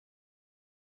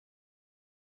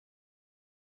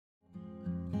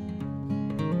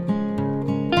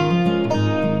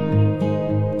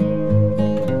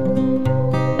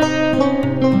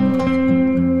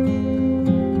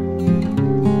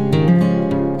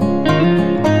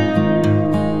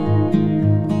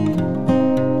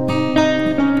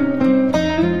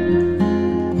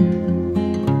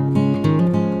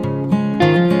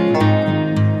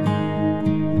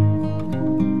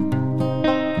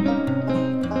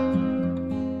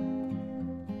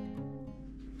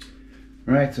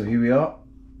Right, so here we are.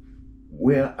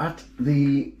 We're at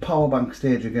the Powerbank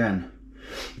stage again.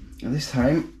 And this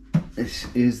time, this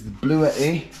is the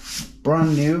Bluetti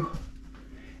brand new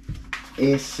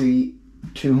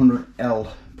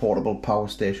AC200L portable power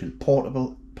station.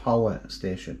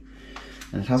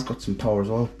 And it has got some power as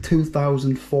well.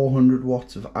 2,400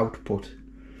 watts of output.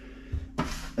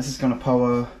 This is going to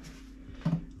power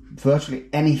virtually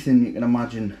anything you can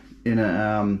imagine in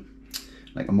a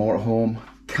like a motorhome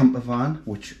campervan,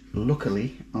 which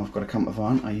luckily I've got a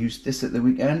campervan. I used this at the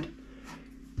weekend.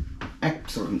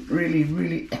 Excellent,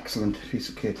 really excellent piece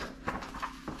of kit.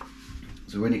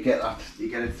 So when you get that, you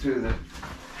get it through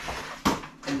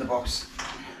in the box.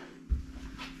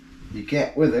 You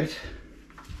get with it,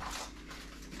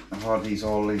 I've had all these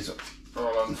all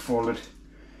unfolded.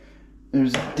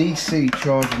 There's a DC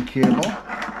charging cable.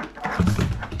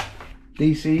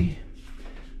 DC,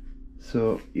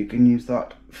 so you can use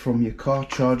that from your car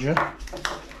charger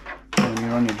when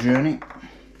you're on your journey.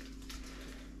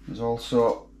 There's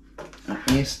also an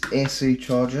AC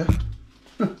charger.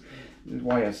 There's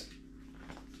wires.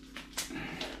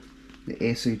 The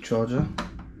AC charger,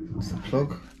 that's the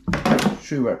plug. I'll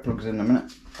show you where it plugs in a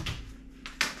minute.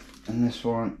 And this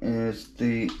one is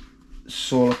the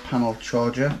solar panel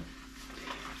charger.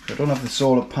 I don't have the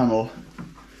solar panel,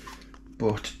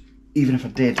 but even if I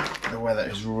did, the weather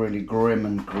is really grim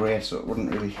and grey, so it wouldn't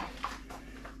really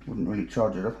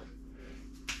charge it up.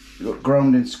 You've got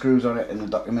grounding screws on it and the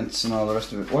documents and all the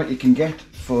rest of it. What you can get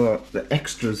for the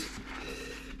extras,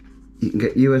 you can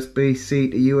get USB-C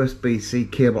to USB-C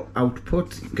cable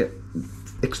output. You can get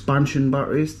expansion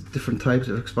batteries, different types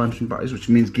of expansion batteries, which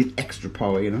means get extra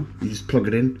power, you know. You just plug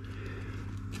it in.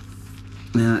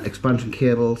 Expansion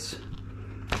cables,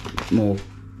 more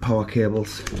power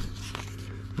cables,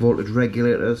 voltage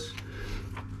regulators,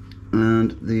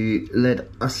 and the lead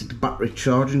acid battery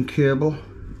charging cable,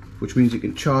 which means you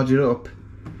can charge it up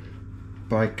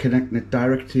by connecting it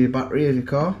direct to your battery of your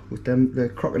car with the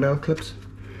crocodile clips.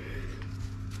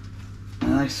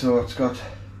 So it's got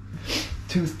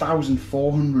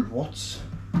 2,400 watts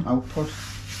output.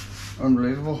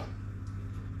 Unbelievable.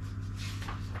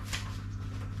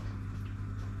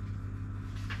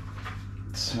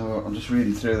 So I'm just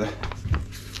reading through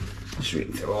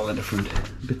all the different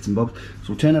bits and bobs. So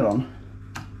we'll turn it on.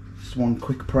 Just one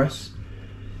quick press.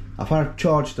 I've had it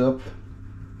charged up.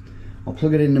 I'll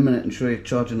plug it in a minute and show you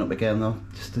charging up again though,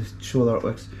 just to show that it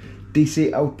works.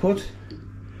 DC output.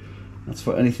 That's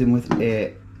for anything with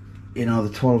a, you know,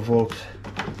 the 12 volt,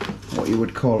 what you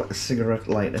would call a cigarette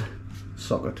lighter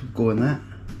socket to go in there.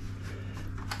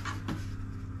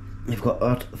 You've got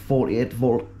that 48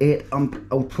 volt 8 amp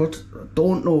output. I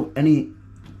don't know any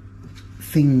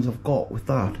things I've got with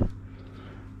that,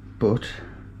 but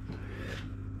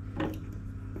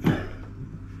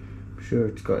I'm sure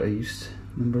it's got a use.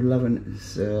 Number 11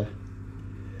 is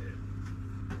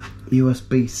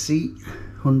USB-C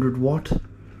 100 watt.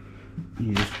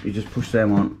 You just push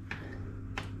them on.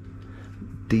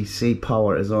 DC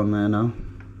power is on there now.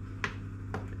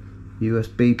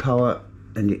 USB power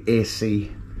and your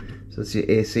AC. So that's your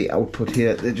AC output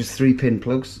here. They're just 3-pin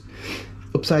plugs.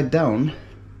 Upside down.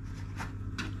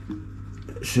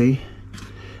 See?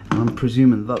 And I'm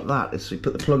presuming that is so you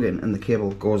put the plug in and the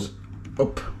cable goes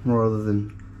up rather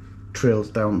than trails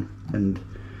down and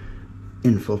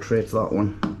infiltrates that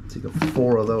one. So you've got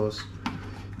 4 of those.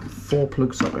 4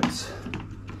 plug sockets.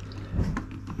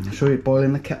 I'll show you it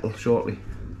boiling the kettle shortly.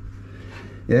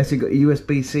 Yeah, so you've got a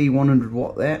USB-C 100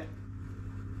 watt there.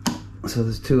 So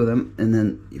there's 2 of them, and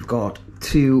then you've got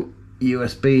 2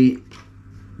 USB,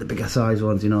 the bigger size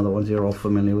ones, you know, the ones you're all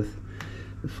familiar with,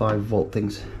 the 5 volt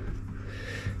things.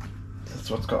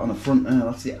 That's what's got on the front there.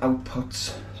 That's the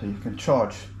outputs, so you can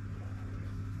charge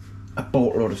a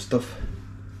boatload of stuff,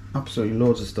 absolutely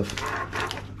loads of stuff.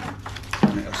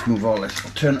 Let's move all this.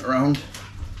 I'll turn it around.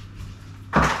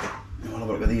 We'll have a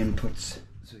look at the inputs.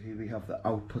 So here we have the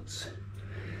outputs.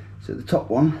 So the top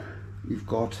one, you've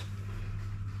got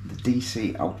the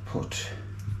DC output,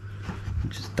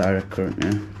 which is direct current,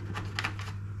 yeah.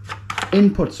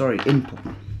 Input. Not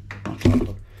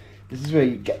output. This is where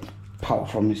you get power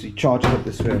from. You see, charge it up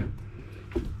this way.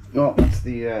 Oh, that's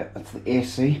the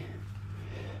AC.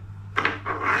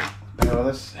 Bear with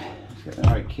us. Let's get the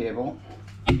right cable.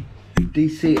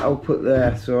 DC output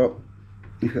there. So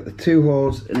you've got the 2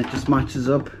 holes, and it just matches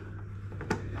up.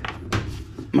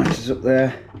 Matches up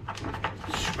there.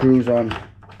 Screws on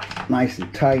nice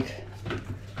and tight.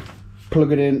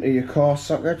 Plug it into your car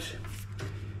socket,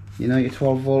 you know, your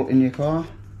 12 volt in your car,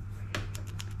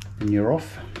 and you're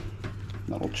off.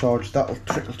 That'll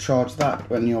trickle charge that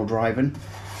when you're driving.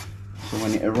 So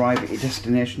when you arrive at your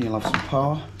destination, you'll have some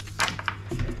power.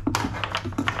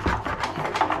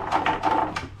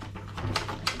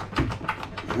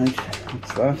 Right,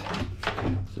 that's that.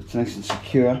 So it's nice and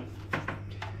secure.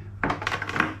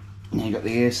 Now you got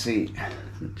the AC.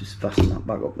 Just fasten that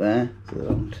back up there so they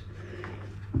don't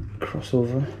cross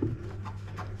over.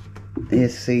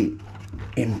 AC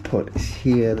input is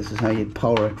here. This is how you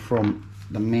power it from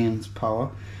the mains power.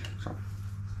 So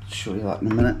I'll show you that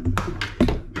in a minute.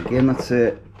 Again, that's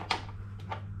it.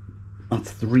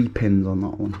 That's 3 pins on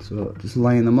that one. So just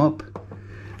line them up.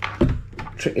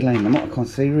 Tricky line them up. I can't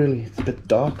see really. It's a bit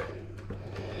dark.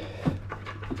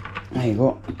 There you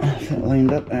go. That's it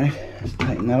lined up. Right. Just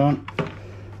tighten that on,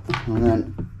 and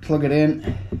then plug it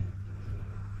in.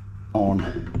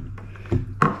 On.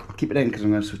 Keep it in because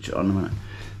I'm going to switch it on in a minute.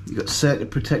 You've got circuit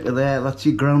protector there. That's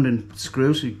your grounding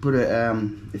screw. So you put it,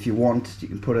 if you want, you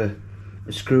can put a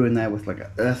screw in there with like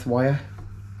an earth wire.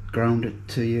 Ground it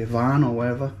to your van or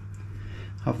wherever.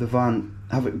 Have the van,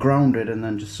 have it grounded, and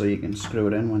then just so you can screw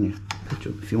it in when you pitch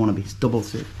up. If you want to be double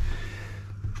safe.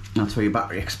 That's for your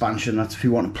battery expansion. That's if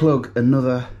you want to plug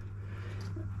another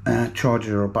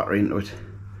charger or battery into it.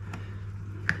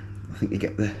 I think you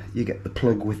get the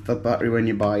plug with the battery when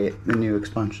you buy it, the new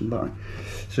expansion battery.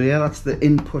 So yeah, that's the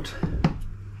input.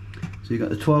 So you got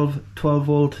the 12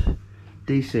 volt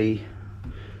DC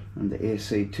and the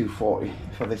AC240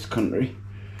 for this country.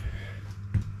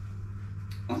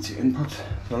 That's your input.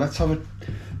 So let's have it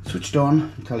switched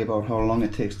on and tell you about how long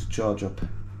it takes to charge up.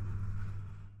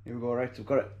 Here we go. Right, so I've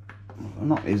got it. I'll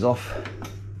knock these off.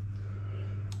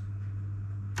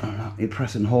 You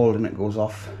press and hold and it goes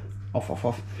off.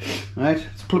 Off. Right,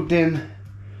 it's plugged in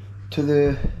to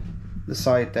the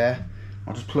side there.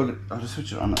 I'll just plug it, I'll just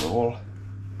switch it on at the wall.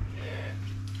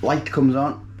 Light comes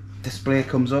on, display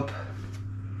comes up,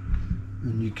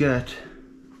 and you get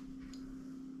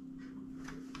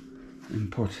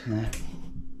input there.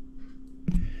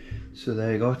 So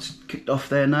there you go, it's kicked off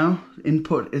there now.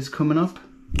 Input is coming up.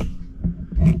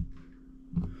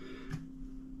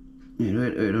 808,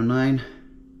 809.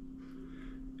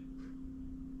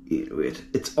 808.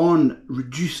 It's on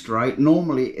reduced, right?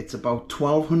 Normally it's about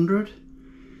 1200,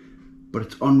 but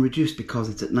it's on reduced because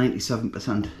it's at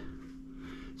 97%.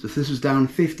 So if this was down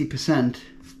 50%,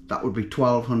 that would be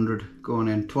 1200 going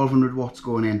in, 1200 watts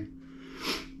going in.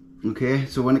 Okay,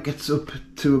 so when it gets up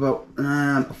to about,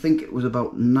 I think it was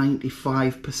about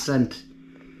 95%,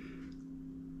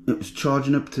 it was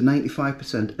charging up to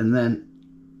 95%, and then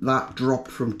that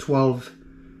dropped from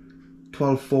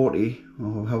 1240,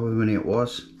 or however many it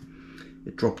was,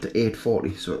 it dropped to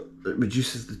 840, so it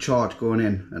reduces the charge going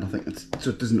in, and I think it's, so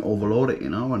it doesn't overload it, you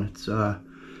know, when it's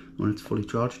fully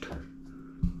charged.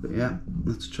 But yeah,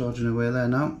 that's charging away there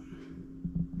now.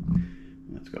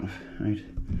 That's gone, right.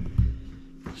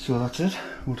 So that's it.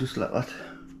 We'll just let that,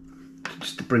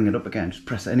 just to bring it up again, just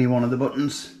press any one of the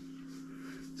buttons.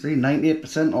 See,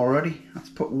 98% already. That's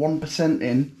put 1%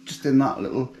 in, just in that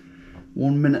little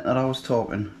 1 minute that I was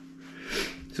talking.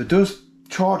 So it does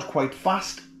charge quite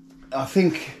fast. I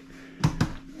think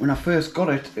when I first got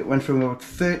it, it went from about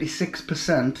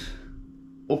 36%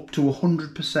 up to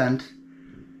 100%.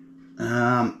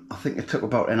 I think it took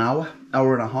about an hour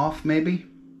and a half maybe,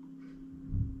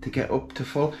 to get up to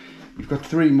full. You've got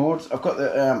 3 modes. I've got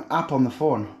the app on the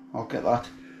phone. I'll get that.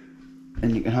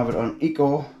 And you can have it on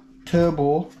Eco,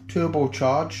 Turbo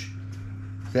Charge.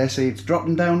 There, see, it's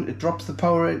dropping down. It drops the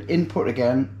power input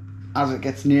again as it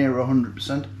gets near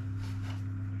 100%.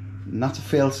 And that's a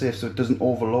fail-safe, so it doesn't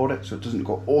overload it, so it doesn't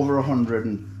go over 100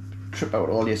 and trip out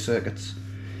all your circuits.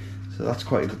 So that's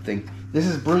quite a good thing. This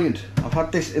is brilliant. I've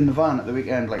had this in the van at the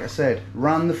weekend, like I said.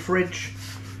 Ran the fridge,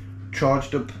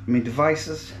 charged up my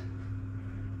devices,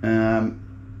 and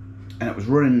it was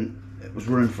running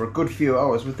for a good few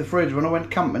hours with the fridge. When I went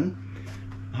camping,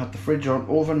 I had the fridge on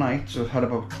overnight, so it had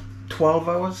about 12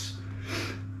 hours,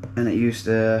 and it used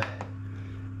to,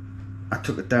 I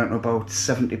took it down to about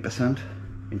 70%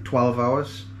 in 12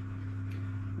 hours,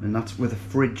 and that's with a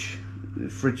fridge. The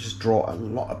fridges draw a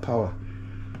lot of power.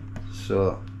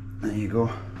 So there you go.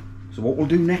 So what we'll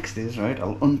do next is, right,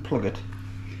 I'll unplug it,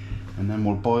 and then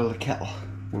we'll boil the kettle.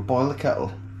 We'll boil the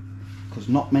kettle, because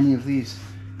not many of these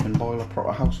can boil a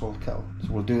proper household kettle.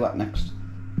 So we'll do that next.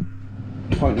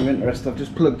 Point of interest, I've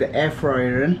just plugged the air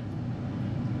fryer in,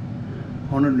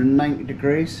 190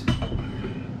 degrees.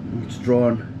 It's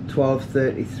drawn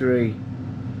 1233,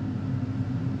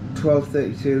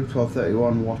 1232,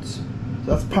 1231 watts. So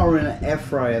that's powering an air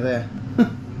fryer there.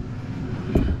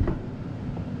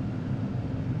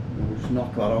 We'll just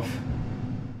knock that off.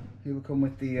 Here we come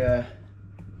with the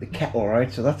kettle,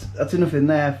 right? So that's enough in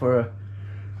there for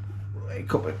a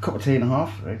cup of tea and a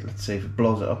half. Right, let's see if it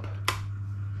blows it up.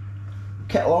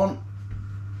 Kettle on.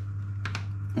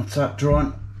 What's that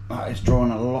drawing? That is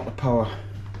drawing a lot of power.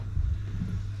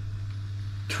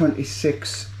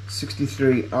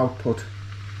 2663 output.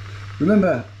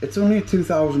 Remember, it's only a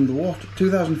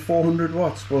 2400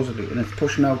 watts supposedly, and it's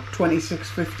pushing out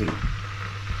 2650.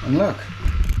 And look,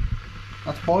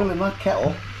 that's boiling that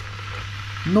kettle,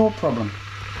 no problem.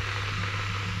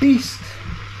 Beast.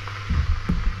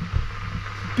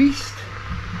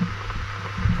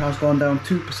 Car's gone down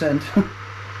 2%.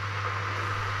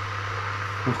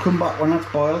 We'll come back when that's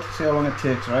boiled, see how long it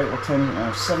takes, right? What time is it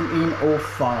now?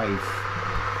 17:05.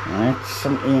 Alright,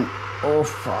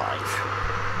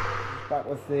 17:05. Back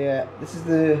with the, this is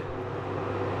the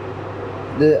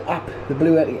app, the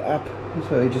Bluetti app.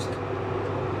 So you just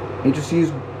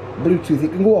use Bluetooth. You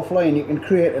can go offline, you can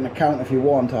create an account if you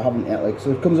want, I haven't yet, like,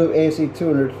 so it comes up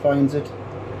AC200, finds it,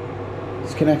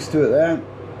 just connects to it there.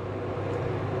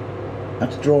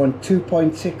 That's drawing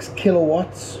 2.6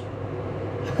 kilowatts.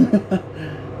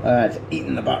 It's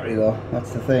eating the battery though,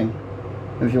 that's the thing.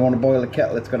 If you want to boil a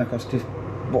kettle, it's going to cost you,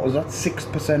 what was that,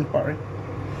 6% battery?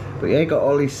 But yeah, you got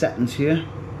all these settings here.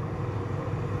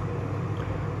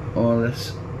 All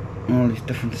these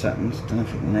different settings. Don't know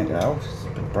if you can make it out, it's a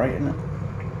bit bright, isn't it?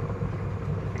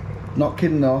 Not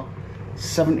kidding though,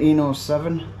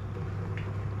 17:07,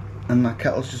 and that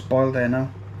kettle's just boiled there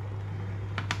now.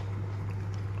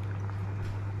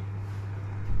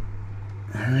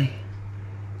 Alright,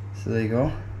 so there you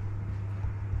go.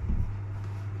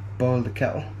 Boiled the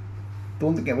kettle.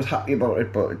 Don't think I was happy about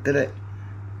it, but it did it.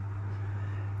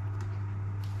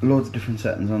 Loads of different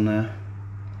settings on there.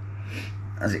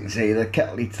 As you can see, the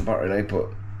kettle eats the battery life, but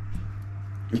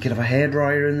you could have a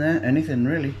hairdryer in there, anything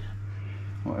really,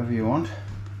 whatever you want.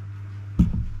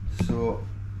 So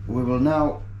we will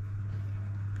now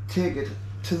take it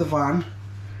to the van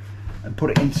and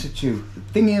put it in situ. The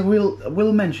thing I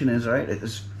will mention is, right, it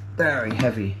is very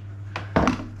heavy.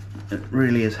 It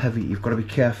really is heavy. You've got to be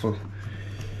careful.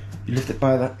 You lift it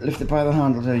by the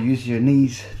handle there. Use your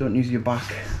knees. Don't use your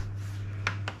back.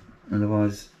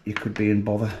 Otherwise, you could be in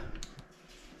bother.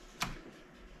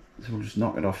 So we'll just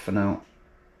knock it off for now.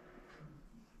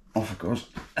 Off it goes.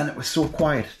 And it was so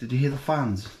quiet. Did you hear the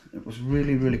fans? It was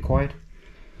really, really quiet.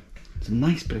 It's a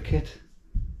nice bit of kit.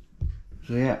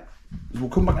 So yeah, we'll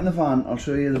come back in the van. I'll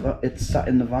show you it's sat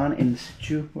in the van in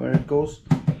situ where it goes.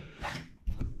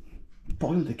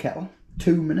 Boiled the kettle.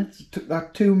 2 minutes. It took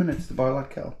that 2 minutes to boil that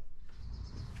kettle.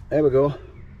 There we go.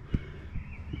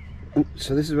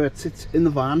 So this is where it sits in the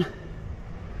van.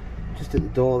 Just at the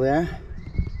door there.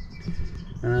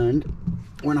 And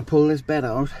when I pull this bed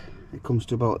out, it comes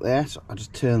to about there. So I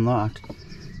just turn that.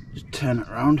 Just turn it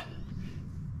around.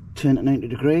 Turn it 90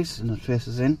 degrees and it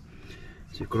faces in.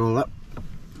 So you've got all that.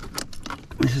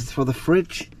 This is for the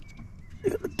fridge.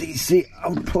 You've got the DC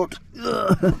output.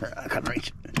 I can't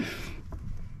reach.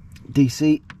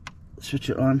 DC, switch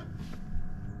it on.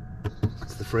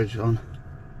 That's the fridge on.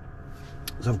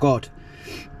 So I've got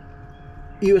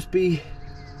USB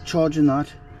charging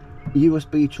that,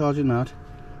 USB charging that,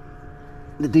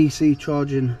 the DC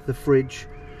charging the fridge,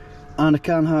 and I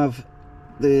can have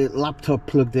the laptop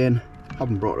plugged in. I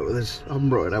haven't brought it with us, I haven't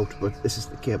brought it out, but this is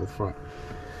the cable for it.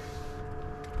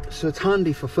 So it's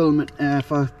handy for filming,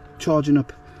 for charging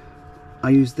up. I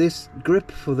use this grip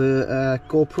for the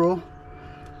GoPro.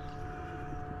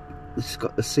 It's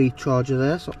got the C charger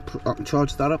there, so I can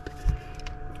charge that up.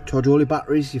 Charge all your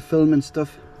batteries, your film and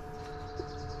stuff.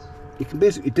 You can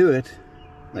basically do it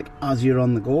like as you're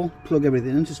on the go. Plug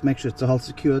everything in, just make sure it's all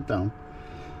secured down,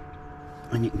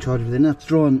 and you can charge everything. That's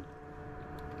drawing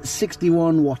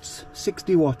 61 watts,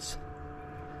 60 watts,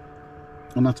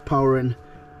 and that's powering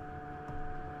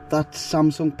that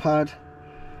Samsung pad,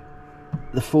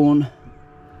 the phone,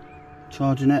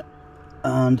 charging it,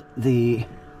 and the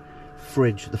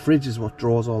fridge. The fridge is what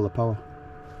draws all the power.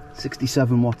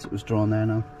 67 watts it was drawn there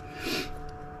now.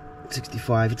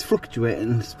 65. It's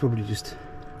fluctuating. It's probably just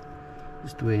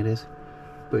the way it is.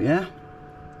 But yeah,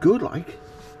 good like.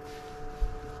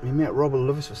 My mate Rob will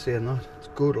love us for saying that. It's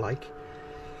good like.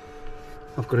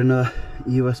 I've got another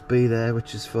USB there,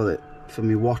 which is for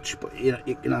my watch. But you know,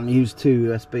 you can only use 2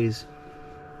 USBs.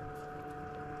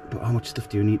 But how much stuff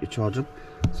do you need to charge them?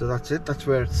 So that's it. That's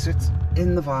where it sits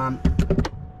in the van.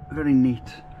 Very neat.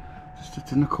 Just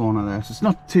sits in the corner there, so it's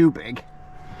not too big.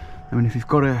 I mean, if you've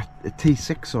got a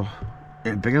T6 or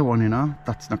a bigger one, you know,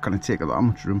 that's not going to take up that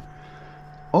much room.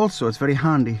 Also, it's very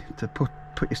handy to put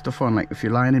your stuff on, like if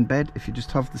you're lying in bed, if you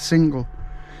just have the single,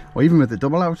 or even with the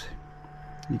double out,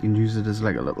 you can use it as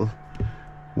like a little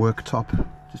worktop.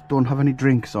 Just don't have any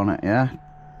drinks on it, yeah,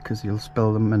 because you'll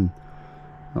spill them and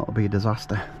that'll be a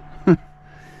disaster.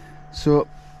 So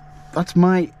that's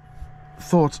my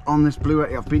thoughts on this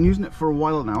Bluetti. I've been using it for a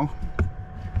while now.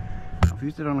 I've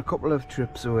used it on a couple of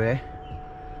trips away,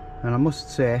 and I must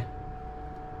say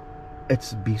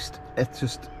it's a beast. It's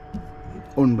just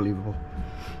unbelievable.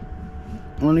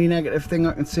 Only negative thing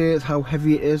I can say is how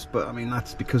heavy it is, but I mean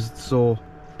that's because it's so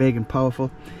big and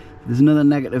powerful. There's another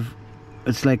negative.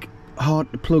 It's like hard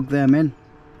to plug them in.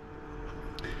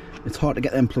 It's hard to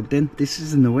get them plugged in. This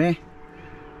is in the way.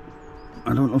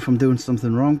 I don't know if I'm doing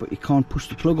something wrong, but you can't push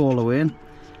the plug all the way in.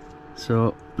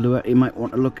 So Bluetti might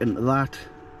want to look into that.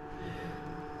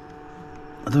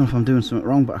 I don't know if I'm doing something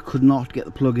wrong, but I could not get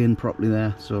the plug in properly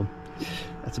there, so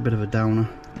that's a bit of a downer.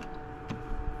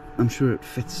 I'm sure it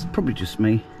fits, probably just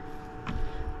me.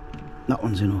 That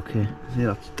one's in okay. See,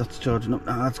 that's charging up.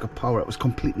 That's got power. It was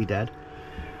completely dead.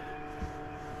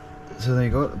 So there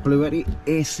you go, Bluetti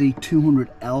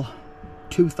AC200L,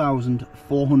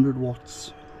 2,400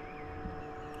 watts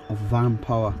of van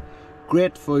power.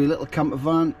 Great for your little camper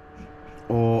van,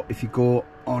 or if you go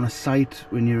on a site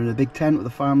when you're in a big tent with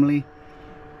a family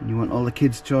and you want all the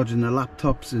kids charging their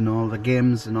laptops and all the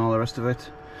games and all the rest of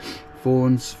it.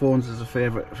 Phones is a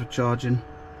favourite for charging.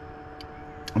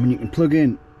 I mean, you can plug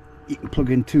in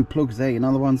 2 plugs there, you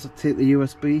know, the ones that take the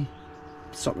USB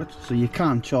socket, so you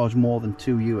can't charge more than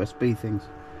 2 USB things.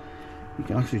 You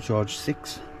can actually charge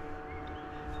 6,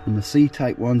 and the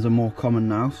C-type ones are more common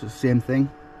now, so same thing.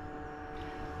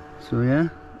 So yeah,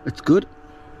 it's good.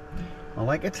 I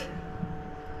like it.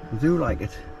 I do like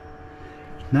it.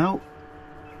 Now,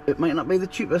 it might not be the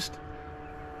cheapest,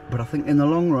 but I think in the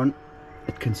long run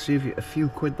it can save you a few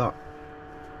quid. That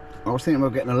I was thinking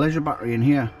about getting a leisure battery in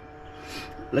here,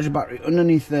 leisure battery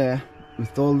underneath there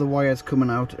with all the wires coming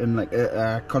out, and like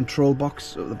a control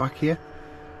box at the back here.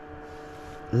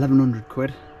 1100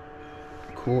 quid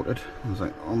quoted. I was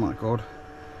like, oh my god.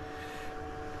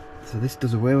 So this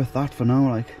does away with that for now,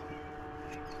 like.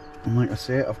 And like I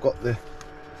say, I've got the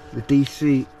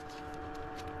DC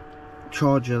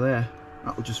charger there.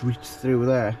 That'll just reach through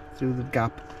there, through the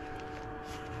gap,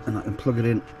 and I can plug it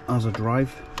in as I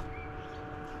drive.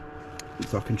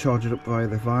 So I can charge it up via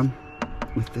the van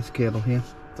with this cable here.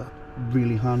 That's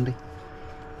really handy.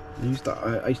 I used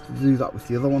to do that with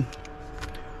the other one.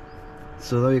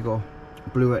 So there you go,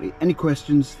 Bluetti. Any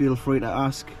questions, feel free to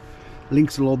ask.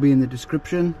 Links will all be in the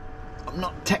description. I'm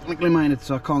not technically minded,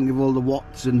 so I can't give all the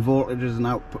watts and voltages and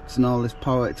outputs and all this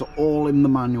power. It's all in the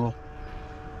manual,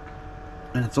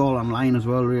 and it's all online as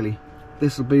well, really.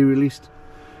 This will be released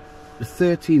the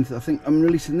 13th. I think I'm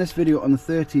releasing this video on the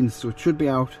 13th, so it should be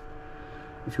out.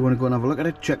 If you want to go and have a look at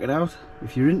it, check it out.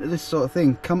 If you're into this sort of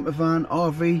thing, campervan,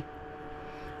 RV,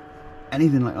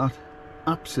 anything like that,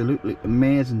 absolutely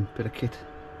amazing bit of kit.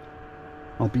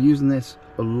 I'll be using this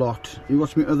a lot. You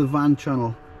watch my other van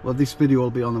channel, well, this video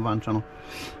will be on the van channel,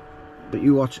 but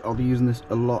you watch, I'll be using this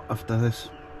a lot after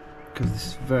this, because this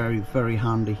is very, very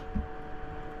handy.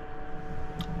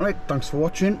 Alright, thanks for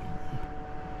watching.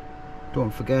 Don't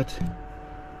forget,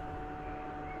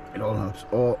 it all helps,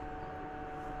 or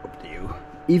up to you.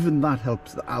 Even that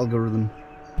helps the algorithm.